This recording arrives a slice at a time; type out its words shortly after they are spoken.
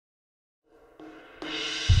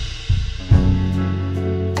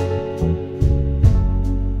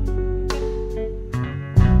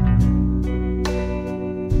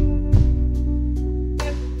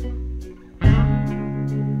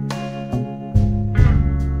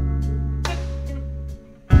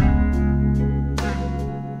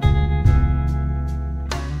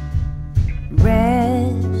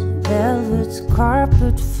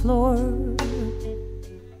carpet floor,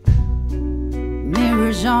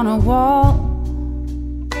 mirrors on a wall,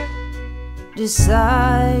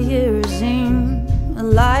 desires in a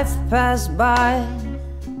life passed by,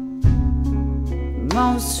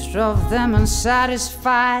 most of them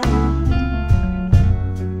unsatisfied.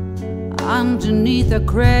 Underneath a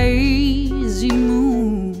crazy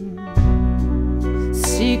moon,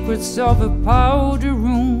 secrets of a powder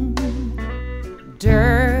room,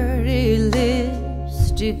 dirty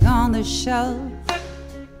lipstick on the shelf,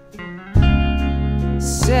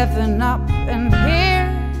 7-Up and hair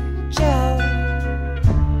gel.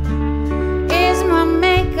 Is my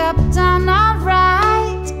makeup done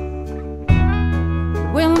alright?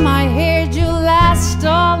 Will my hair do last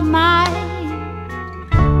all night?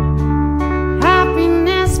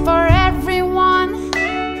 Happiness for everyone,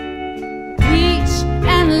 peace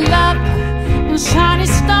and love and shiny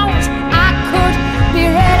stones. I could be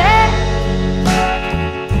ready,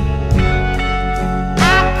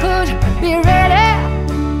 I could be ready,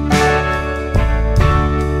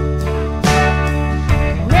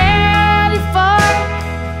 ready for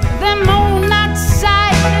the moon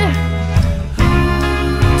outside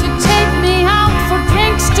to take me out for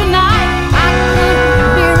drinks tonight. I could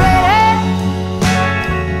be ready,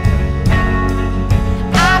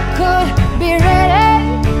 I could be ready.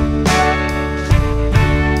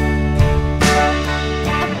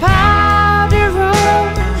 A powder room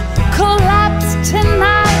collapsed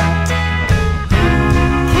tonight.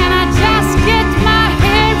 Can I just get my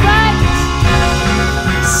hair right?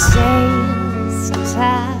 Sales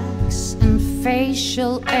tax and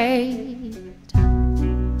facial aid,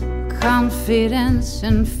 confidence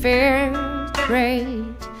and fair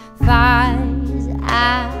trade, thighs,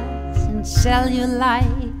 ass and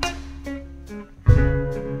cellulite,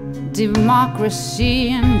 democracy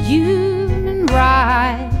and human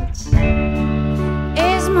rights.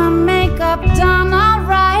 Is my makeup done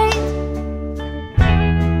alright?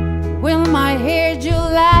 Will my hair do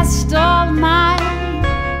last all